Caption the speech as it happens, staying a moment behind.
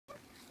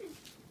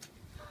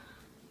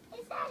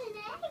an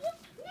egg?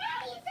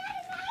 Maddie, is that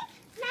an egg?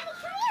 Maddie,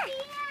 come here.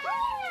 Come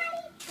here,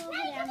 Maddie.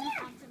 Maddie, come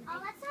here. Oh,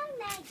 that's not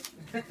an egg.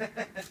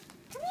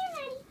 Come here,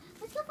 Maddie.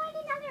 Let's go find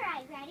another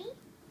egg. Ready?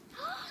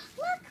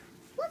 Look.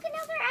 Look,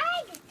 another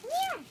egg. Come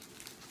here.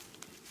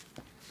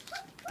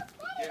 Look,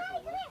 Maddie,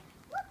 Maddie, come here.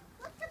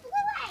 Look, the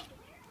blue egg.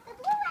 The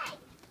blue egg.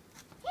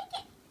 Take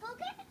it. Go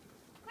get it.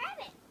 Grab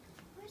it.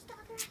 Where's the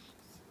other eggs?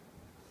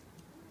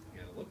 You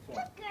gotta look for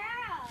Good it.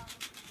 girl.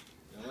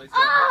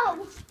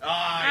 Oh!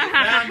 Oh, you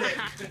found it!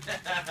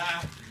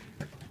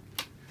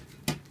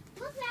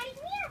 Look, Maddie,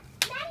 come here.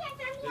 Maddie, I found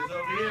the There's other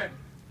over egg. here.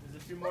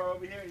 There's a few more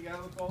over here. You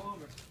gotta look all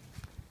over.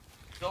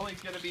 It's only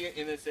gonna be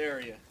in this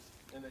area,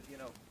 and then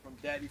from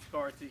Daddy's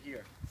car to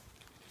here.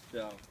 So.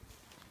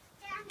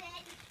 Found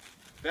it.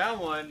 Found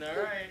one. All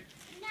right.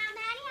 Now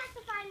Maddie has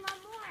to find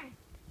one more.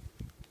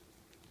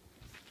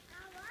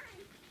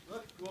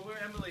 Look, go where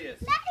Emily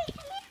is. Maddie,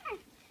 come here.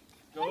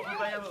 Go over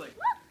by Emily.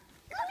 Look,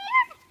 come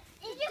here.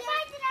 Did you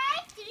find an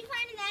egg? Did you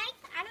find an egg?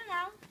 I don't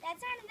know.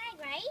 That's not an egg,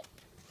 right?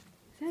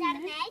 Is that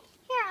an egg?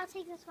 Here, I'll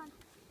take this one.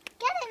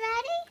 Get it,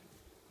 Maddie.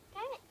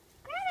 Grab it.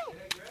 Grab it.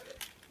 Yeah, grab it.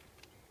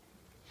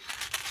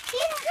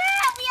 Good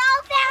girl. We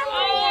all found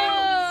one.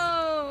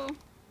 Oh!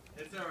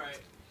 It's all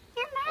right.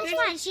 Here, Maddie. Which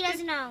one? She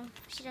doesn't know.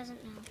 She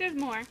doesn't know. There's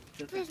more.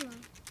 There's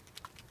one.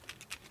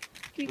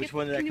 Can you Which get,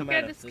 one did can that you come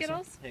grab out the of? This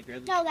one? Skittles? Hey,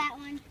 grab No, that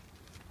one.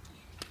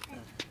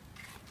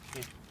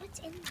 Here. What's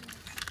in there?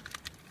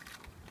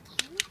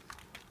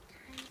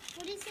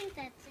 What do you think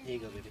that's in? Here you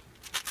go, baby.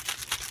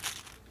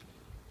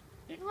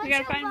 What's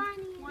gotta your find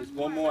Bonnie? There's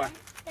one more.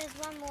 There's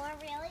one more,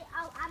 really?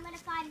 Oh, I'm gonna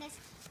find this.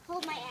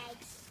 Hold my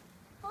eggs.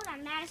 Hold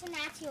on, Madison,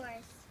 that's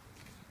yours.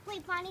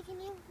 Wait, Bonnie, can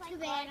you guard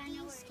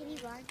these? Can you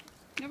guard?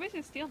 Nobody's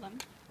gonna steal them.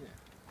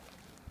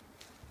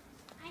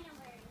 I know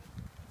where it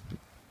is.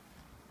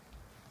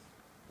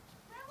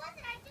 Where was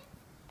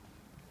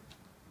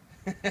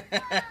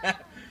it?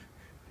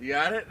 You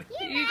got it?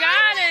 You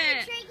got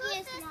it.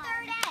 Who's this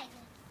third egg?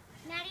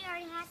 Maddie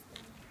already has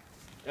them.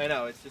 I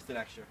know, it's just an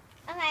extra.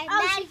 Okay,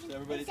 So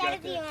everybody's instead got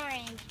of the theirs.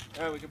 orange.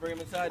 All right, we can bring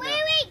them inside now.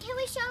 Wait, can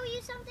we show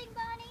you something,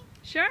 Bonnie?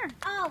 Sure.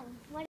 Oh,